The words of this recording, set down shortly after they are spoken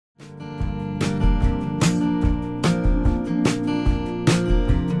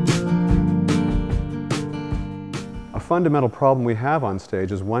fundamental problem we have on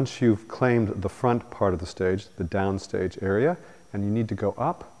stage is once you've claimed the front part of the stage, the downstage area, and you need to go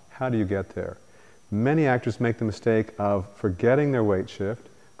up, how do you get there? Many actors make the mistake of forgetting their weight shift,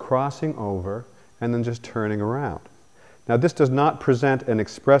 crossing over, and then just turning around. Now this does not present an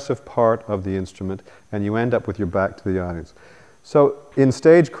expressive part of the instrument, and you end up with your back to the audience. So in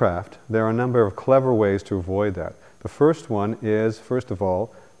Stagecraft, there are a number of clever ways to avoid that. The first one is, first of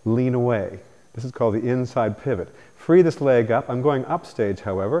all, lean away. This is called the inside pivot. Free this leg up. I'm going upstage,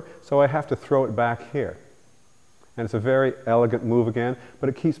 however, so I have to throw it back here. And it's a very elegant move again, but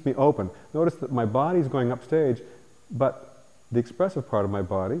it keeps me open. Notice that my body's going upstage, but the expressive part of my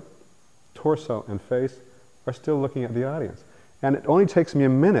body, torso and face, are still looking at the audience. And it only takes me a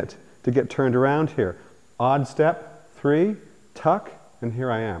minute to get turned around here. Odd step, 3, tuck, and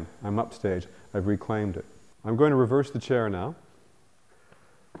here I am. I'm upstage. I've reclaimed it. I'm going to reverse the chair now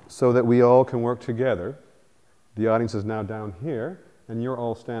so that we all can work together. The audience is now down here, and you're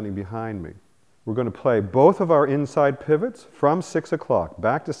all standing behind me. We're going to play both of our inside pivots from 6 o'clock.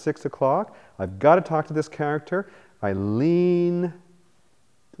 Back to 6 o'clock. I've got to talk to this character. I lean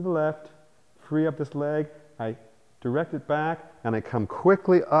to the left, free up this leg, I direct it back, and I come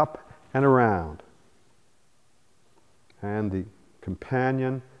quickly up and around. And the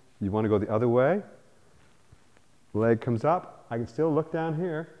companion, you want to go the other way. Leg comes up. I can still look down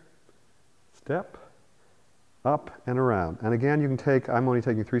here. Step, up and around. And again, you can take, I'm only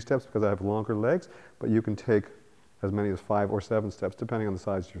taking 3 steps because I have longer legs, but you can take as many as 5 or 7 steps, depending on the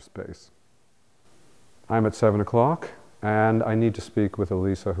size of your space. I'm at 7 o'clock, and I need to speak with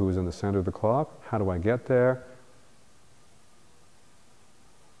Elisa, who is in the center of the clock. How do I get there?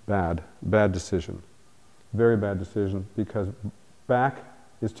 Bad decision. Very bad decision, because back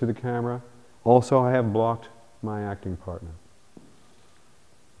is to the camera. Also, I have blocked my acting partner.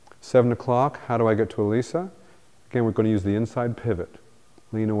 7 o'clock, how do I get to Elisa? Again, we're going to use the inside pivot.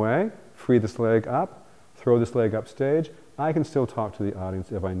 Lean away, free this leg up, throw this leg upstage. I can still talk to the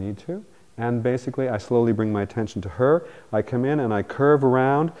audience if I need to. And basically, I slowly bring my attention to her. I come in and I curve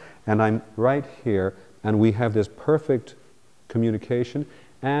around, and I'm right here, and we have this perfect communication.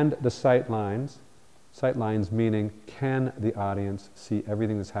 And the sight lines meaning, can the audience see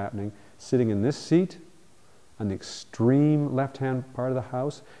everything that's happening? Sitting in this seat, on the extreme left-hand part of the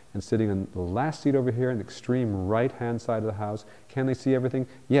house, and sitting on the last seat over here in the extreme right-hand side of the house. Can they see everything?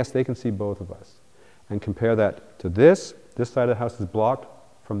 Yes, they can see both of us. And compare that to this. This side of the house is blocked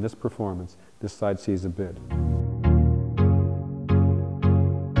from this performance. This side sees a bit.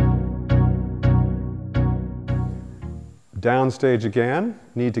 Downstage again,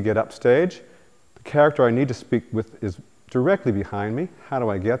 need to get upstage. The character I need to speak with is directly behind me. How do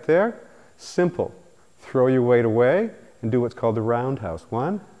I get there? Simple. Throw your weight away and do what's called the roundhouse.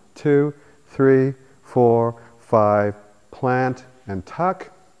 1, 2, 3, 4, 5, plant and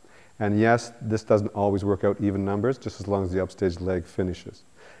tuck. And yes, this doesn't always work out even numbers, just as long as the upstage leg finishes.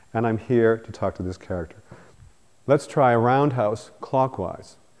 And I'm here to talk to this character. Let's try a roundhouse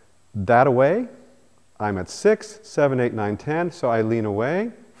clockwise. That away, I'm at 6, 7, 8, 9, 10, so I lean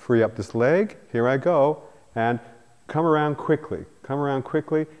away, free up this leg, here I go, and come around quickly,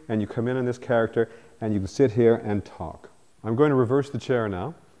 and you come in on this character, and you can sit here and talk. I'm going to reverse the chair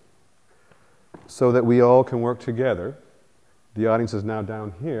now, so that we all can work together. The audience is now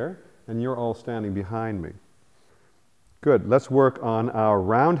down here, and you're all standing behind me. Good, let's work on our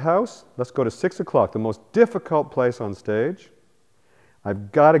roundhouse. Let's go to 6 o'clock, the most difficult place on stage.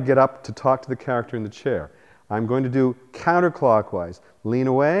 I've got to get up to talk to the character in the chair. I'm going to do counterclockwise. Lean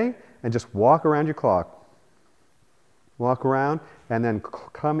away and just walk around your clock. Walk around and then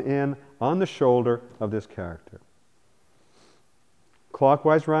come in on the shoulder of this character.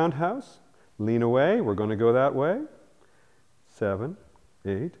 Clockwise roundhouse. Lean away. We're going to go that way. 7,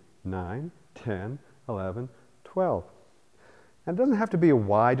 8, 9, 10, 11, 12. And it doesn't have to be a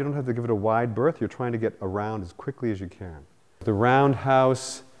wide. You don't have to give it a wide berth. You're trying to get around as quickly as you can. The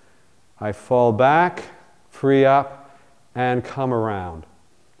roundhouse, I fall back, free up, and come around.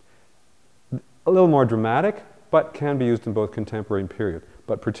 A little more dramatic, but can be used in both contemporary and period,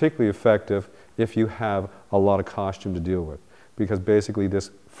 but particularly effective if you have a lot of costume to deal with, because basically this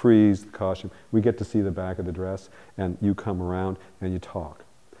frees the costume. We get to see the back of the dress, and you come around and you talk.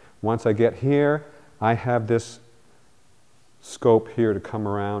 Once I get here, I have this scope here to come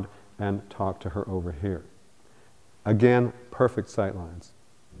around and talk to her over here. Again, perfect sight lines.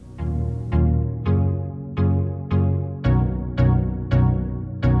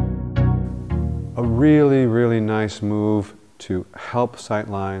 A really, really nice move to help sight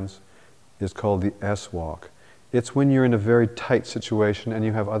lines is called the S-walk. It's when you're in a very tight situation and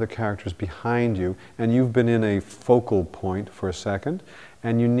you have other characters behind you and you've been in a focal point for a second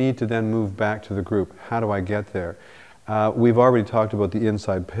and you need to then move back to the group. How do I get there? We've already talked about the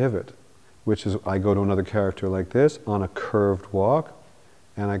inside pivot, which is I go to another character like this on a curved walk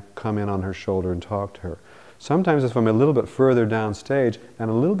and I come in on her shoulder and talk to her. Sometimes if I'm a little bit further down stage and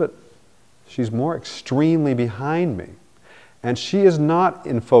a little bit, she's more extremely behind me. And she is not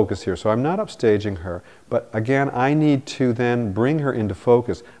in focus here, so I'm not upstaging her. But again, I need to then bring her into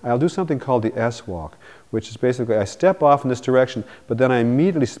focus. I'll do something called the S-walk, which is basically I step off in this direction, but then I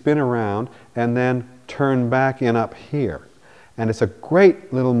immediately spin around and then turn back in up here. And it's a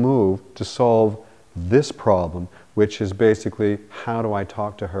great little move to solve this problem, which is basically how do I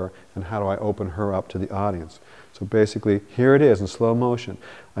talk to her and how do I open her up to the audience. So basically, here it is in slow motion.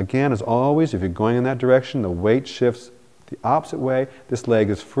 Again, as always, if you're going in that direction, the weight shifts the opposite way. This leg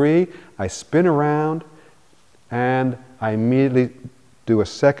is free. I spin around and I immediately do a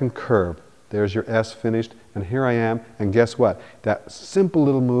second curve. There's your S finished, and here I am, and guess what? That simple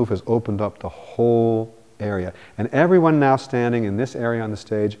little move has opened up the whole area. And everyone now standing in this area on the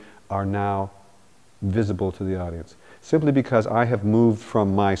stage are now visible to the audience, simply because I have moved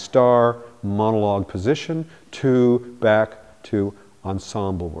from my star monologue position to back to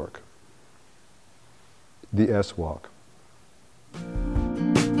ensemble work. The S-walk.